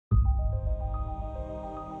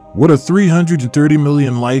What are 330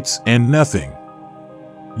 million lights and nothing?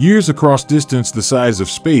 Years across distance the size of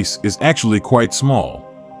space is actually quite small.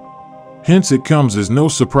 Hence it comes as no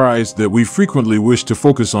surprise that we frequently wish to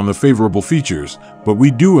focus on the favorable features, but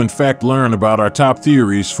we do in fact learn about our top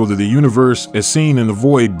theories for the universe as seen in the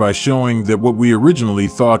void by showing that what we originally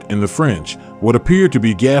thought in the French, what appeared to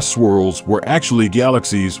be gas swirls, were actually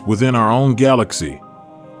galaxies within our own galaxy.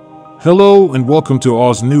 Hello and welcome to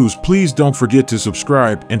Oz News. Please don't forget to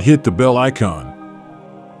subscribe and hit the bell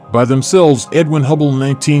icon. By themselves, Edwin Hubble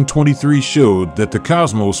 1923 showed that the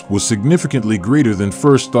cosmos was significantly greater than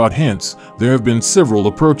first thought. Hence, there have been several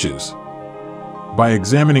approaches. By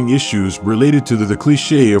examining issues related to the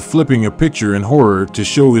cliché of flipping a picture in horror to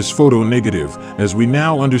show his photo negative, as we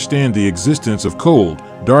now understand the existence of cold,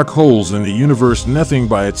 dark holes in the universe, nothing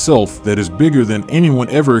by itself that is bigger than anyone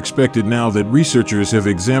ever expected. Now that researchers have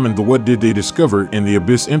examined the what did they discover in the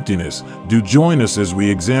abyss emptiness, do join us as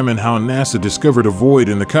we examine how NASA discovered a void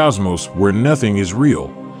in the cosmos where nothing is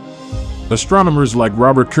real. Astronomers like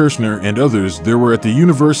Robert Kirshner and others there were at the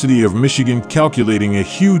University of Michigan calculating a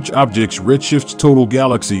huge object's redshift's total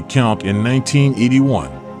galaxy count in 1981.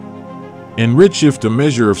 In redshift, a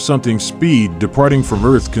measure of something's speed departing from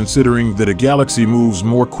Earth, considering that a galaxy moves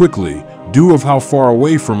more quickly due of how far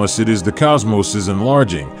away from us it is the cosmos is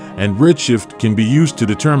enlarging, and redshift can be used to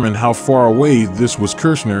determine how far away this was.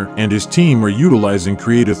 Kirshner and his team are utilizing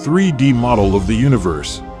create a 3D model of the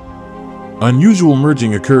universe. Unusual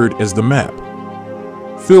merging occurred as the map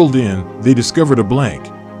filled in, they discovered a blank.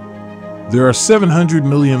 There are 700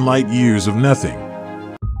 million light years of nothing.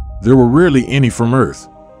 There were rarely any from Earth.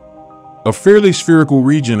 A fairly spherical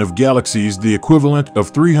region of galaxies, the equivalent of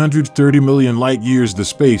 330 million light years, the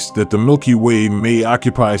space that the Milky Way may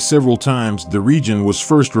occupy several times the region, was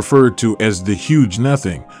first referred to as the huge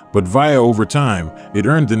nothing, but over time, it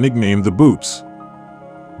earned the nickname the Boots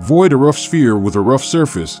Void, a rough sphere with a rough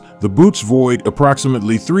surface. The Boots Void,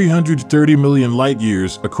 approximately 330 million light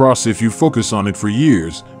years across. If you focus on it for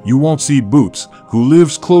years, you won't see Boots, who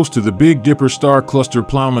lives close to the Big Dipper star cluster.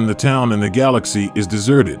 Plowman, the town in the galaxy, is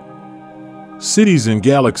deserted. Cities in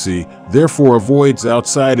galaxy, therefore, avoids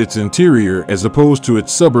outside its interior as opposed to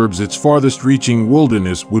its suburbs. Its farthest reaching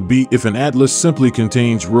wilderness would be if an atlas simply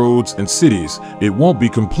contains roads and cities. It won't be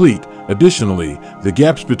complete. Additionally, the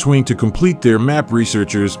gaps between to complete their map,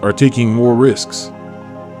 researchers are taking more risks.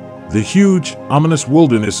 The huge, ominous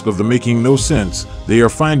wilderness of the making no sense, they are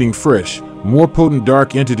finding fresh, more potent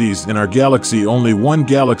dark entities in our galaxy. Only one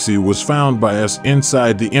galaxy was found by us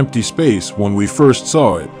inside the empty space when we first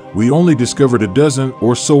saw it. We only discovered a dozen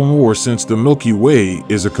or so more since the Milky Way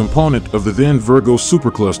is a component of the then Virgo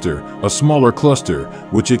supercluster, a smaller cluster,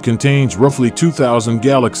 which it contains roughly 2,000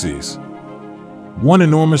 galaxies. One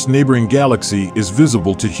enormous neighboring galaxy is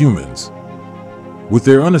visible to humans with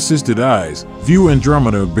their unassisted eyes. View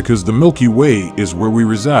Andromeda because the Milky Way is where we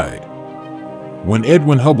reside. When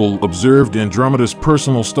Edwin Hubble observed Andromeda's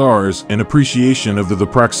personal stars in appreciation of the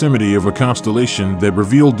proximity of a constellation that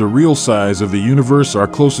revealed the real size of the universe, our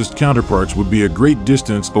closest counterparts would be a great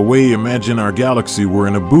distance away. Imagine our galaxy were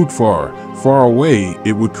in a boot far, far away.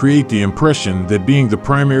 It would create the impression that being the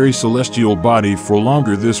primary celestial body for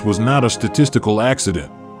longer, this was not a statistical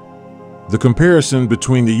accident. The comparison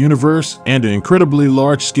between the universe and an incredibly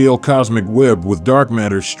large-scale cosmic web with dark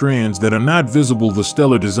matter strands that are not visible, the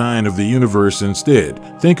stellar design of the universe.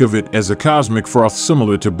 Instead, think of it as a cosmic froth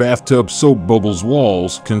similar to bathtub soap bubbles.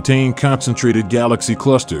 Walls contain concentrated galaxy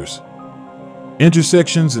clusters,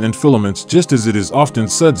 intersections and filaments, just as it is often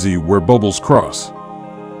sudsy where bubbles cross.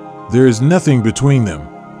 There is nothing between them.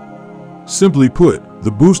 Simply put,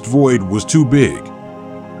 the Boost Void was too big,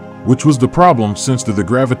 which was the problem since the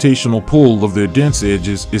gravitational pull of their dense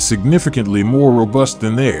edges is significantly more robust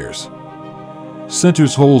than theirs.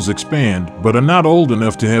 Center's holes expand, but are not old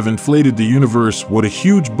enough to have inflated the universe. What a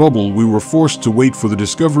huge bubble! We were forced to wait for the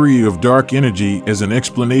discovery of dark energy as an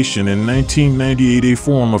explanation in 1998. A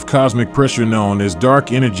form of cosmic pressure known as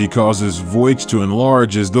dark energy causes voids to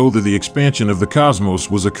enlarge as though the expansion of the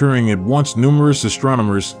cosmos was occurring at once. Numerous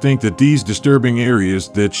astronomers think that these disturbing areas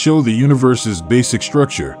that show the universe's basic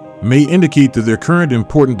structure may indicate that their current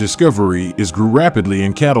important discovery is grew rapidly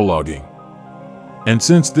in cataloging. And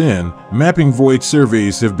since then, mapping void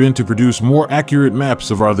surveys have been to produce more accurate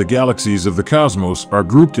maps of the galaxies of the cosmos are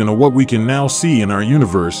grouped in what we can now see in our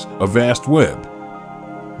universe, a vast web.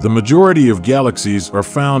 The majority of galaxies are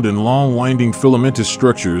found in long winding filamentous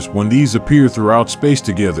structures. When these appear throughout space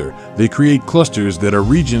together, they create clusters that are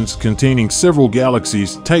regions containing several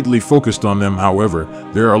galaxies tightly focused on them. However,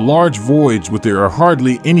 there are large voids there are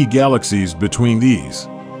hardly any galaxies between these.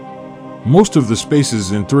 Most of the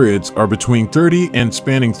spaces in threads are between 30 and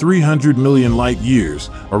spanning 300 million light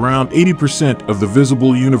years, around 80% of the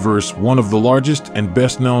visible universe. One of the largest and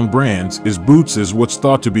best-known brands is Boots, as what's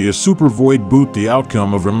thought to be a super void boot, the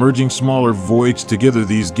outcome of emerging smaller voids together.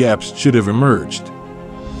 These gaps should have emerged.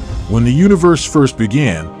 When the universe first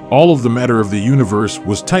began, all of the matter of the universe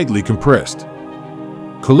was tightly compressed.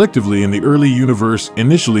 Collectively in the early universe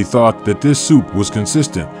initially thought that this soup was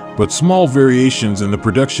consistent, but small variations in the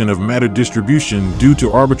production of matter distribution due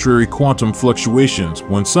to arbitrary quantum fluctuations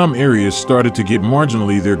when some areas started to get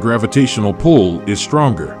marginally their gravitational pull is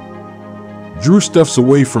stronger. Drew stuffs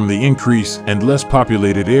away from the increase and less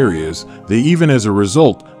populated areas, even as a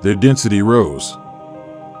result, their density rose.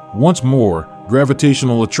 Once more,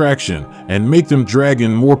 gravitational attraction, and make them drag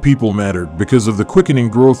in more people mattered because of the quickening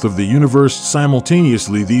growth of the universe.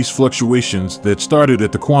 Simultaneously, these fluctuations that started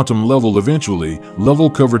at the quantum level eventually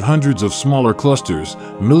covered hundreds of smaller clusters,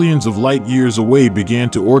 millions of light years away, began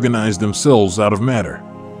to organize themselves out of matter.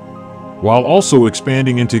 While also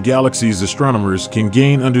expanding into galaxies, astronomers can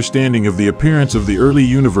gain understanding of the appearance of the early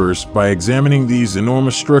universe by examining these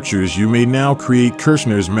enormous structures. You may now create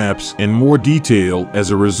Kirchner's maps in more detail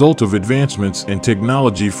as a result of advancements in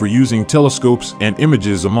technology for using telescopes and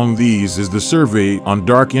images. Among these is the Survey on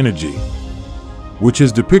Dark Energy, which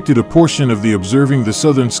has depicted a portion of the observing the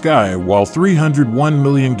southern sky, while 301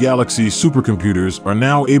 million galaxy supercomputers are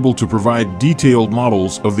now able to provide detailed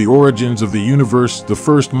models of the origins of the universe. The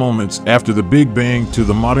first moments after the Big Bang to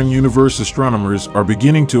the modern universe, astronomers are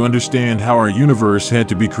beginning to understand how our universe had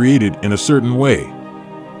to be created in a certain way.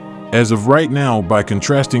 As of right now, by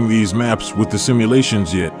contrasting these maps with the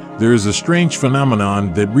simulations, yet there is a strange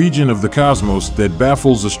phenomenon, that region of the cosmos that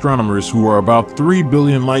baffles astronomers who are about 3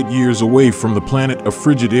 billion light years away from the planet, a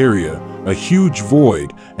frigid area, a huge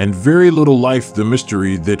void, and very little life. The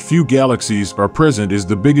mystery that few galaxies are present is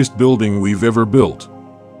the biggest building we've ever built,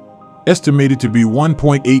 estimated to be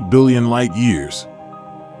 1.8 billion light years.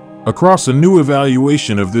 Across a new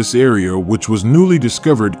evaluation of this area, which was newly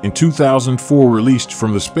discovered in 2004, released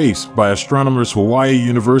from the space by astronomers Hawaii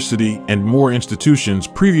University and more institutions,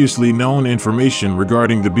 previously known information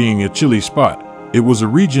regarding the being a chilly spot. It was a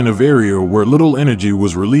region of area where little energy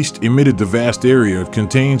was released, emitted. The vast area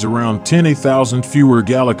contains around 10,000 fewer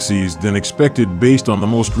galaxies than expected based on the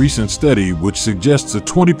most recent study, which suggests a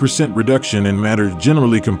 20% reduction in matter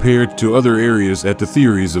generally compared to other areas. At the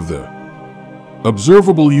theories of the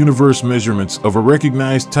observable universe, measurements of a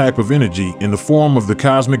recognized type of energy in the form of the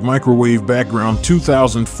cosmic microwave background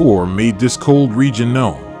 2004 made this cold region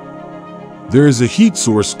known. There is a heat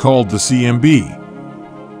source called the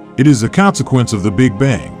CMB. It is a consequence of the Big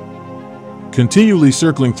Bang. Continually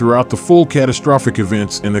circling throughout the full, catastrophic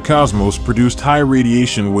events in the cosmos produced high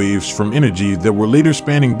radiation waves from energy that were later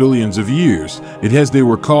spanning billions of years. They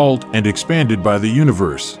were called and expanded by the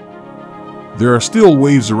universe. There are still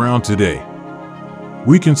waves around today.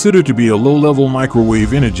 We consider to be a low-level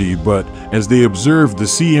microwave energy, but as they observed, the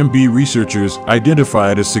CMB researchers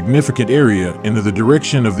identified a significant area in the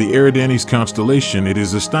direction of the Eridanus constellation. It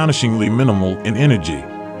is astonishingly minimal in energy.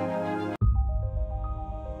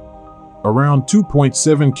 Around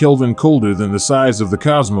 2.7 Kelvin colder than the size of the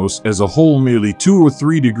cosmos as a whole. Merely 2 or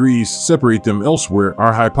 3 degrees separate them elsewhere.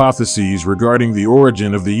 Our hypotheses regarding the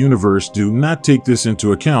origin of the universe do not take this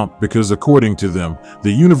into account because, according to them,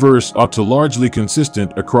 the universe ought to largely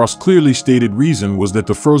consistent across. Clearly stated reason was that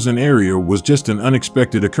the frozen area was just an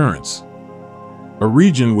unexpected occurrence. A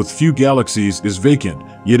region with few galaxies is vacant,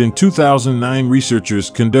 yet in 2009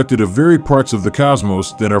 researchers conducted very parts of the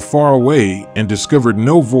cosmos that are far away and discovered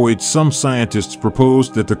no voids. Some scientists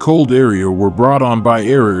proposed that the cold area were brought on by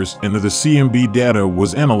errors and that the CMB data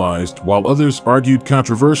was analyzed, while others argued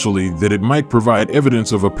controversially that it might provide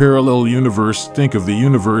evidence of a parallel universe. Think of the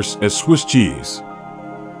universe as Swiss cheese,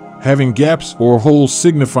 having gaps or holes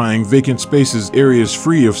signifying vacant spaces, areas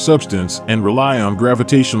free of substance, and rely on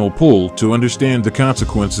gravitational pull to understand the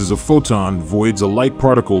consequences of photon voids. A light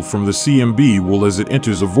particle from the CMB will, as it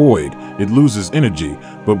enters a void, it loses energy,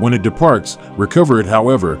 but when it departs, recover it.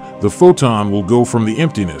 However, the photon will go from the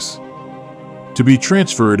emptiness to be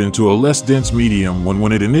transferred into a less dense medium.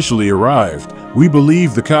 When it initially arrived, we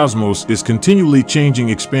believe the cosmos is continually changing,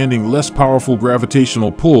 expanding. Less powerful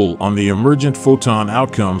gravitational pull on the emergent photon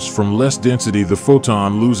outcomes from less density. The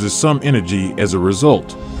photon loses some energy as a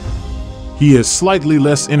result. He has slightly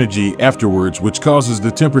less energy afterwards, which causes the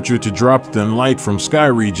temperature to drop. Than light from sky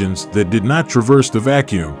regions that did not traverse the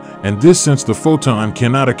vacuum, and this, since the photon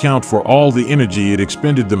cannot account for all the energy it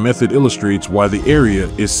expended. The method illustrates why the area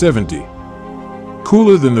is 70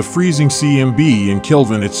 cooler than the freezing CMB in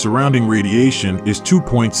Kelvin. Its surrounding radiation is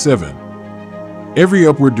 2.7 Every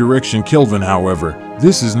upward direction Kelvin, however,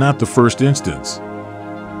 this is not the first instance.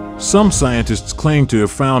 Some scientists claim to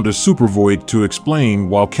have found a supervoid to explain,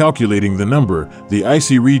 while calculating the number, the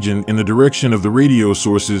icy region in the direction of the radio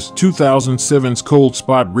sources. 2007's cold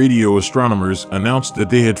spot radio astronomers announced that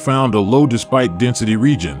they had found a low despite density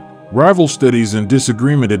region. Rival studies and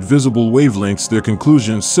disagreement at visible wavelengths. Their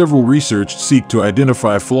conclusions. Several research seek to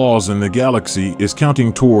identify flaws in the galaxy is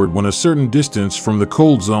counting toward when a certain distance from the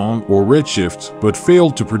cold zone or redshifts, but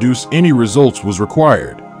failed to produce any results was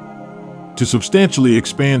required. To substantially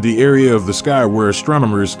expand the area of the sky where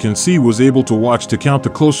astronomers can see was able to watch to count the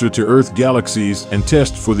closer to Earth galaxies and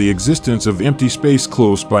test for the existence of empty space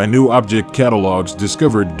close by. New object catalogs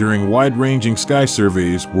discovered during wide-ranging sky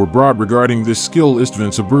surveys were brought regarding this skill.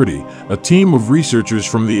 Istvan Subirty, a team of researchers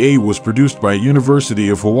from the A was produced by University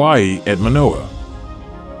of Hawaii at Manoa.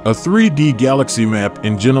 A 3D galaxy map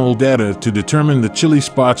in general data to determine the chilly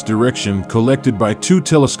spot's direction collected by 2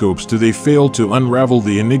 telescopes. They failed to unravel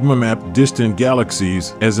the Enigma map distant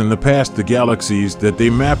galaxies. As in the past, the galaxies that they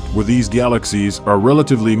mapped were these galaxies are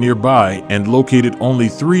relatively nearby and located only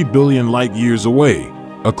 3 billion light years away.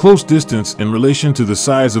 A close distance in relation to the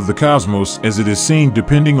size of the cosmos as it is seen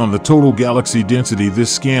depending on the total galaxy density.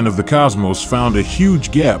 This scan of the cosmos found a huge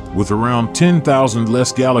gap with around 10,000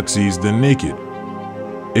 less galaxies than naked.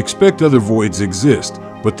 Expect other voids exist,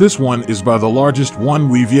 but this one is by the largest one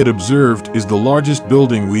we've yet observed, is the largest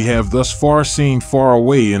building we have thus far seen far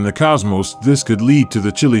away in the cosmos. This could lead to the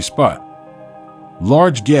chilly spot.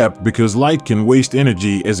 Large gap because light can waste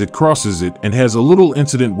energy as it crosses it and has a little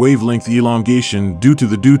incident wavelength elongation due to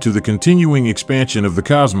the continuing expansion of the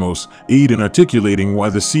cosmos, aid in articulating why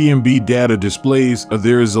the CMB data displays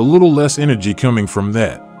there is a little less energy coming from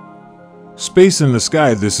that. Space in the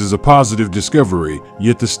sky. This is a positive discovery,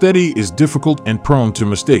 yet the study is difficult and prone to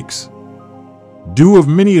mistakes. Due of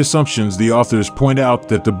many assumptions, the authors point out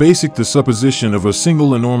that the supposition of a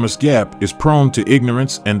single enormous gap is prone to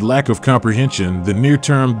ignorance and lack of comprehension. The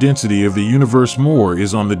near-term density of the universe more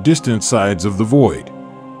is on the distant sides of the void.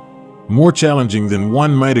 More challenging than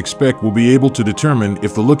one might expect. Will be able to determine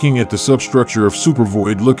if the looking at the substructure of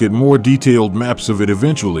supervoid, look at more detailed maps of it.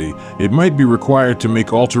 Eventually, it might be required to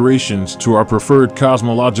make alterations to our preferred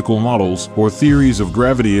cosmological models or theories of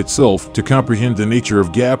gravity itself to comprehend the nature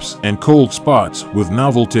of gaps and cold spots with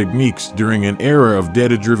novel techniques. During an era of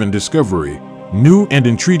data-driven discovery, new and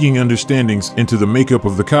intriguing understandings into the makeup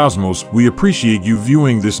of the cosmos, we appreciate you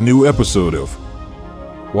viewing this new episode of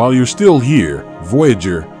While You're Still Here,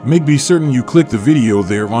 Voyager. Be certain you click the video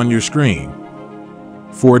there on your screen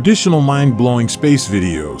for additional mind-blowing space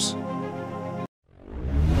videos.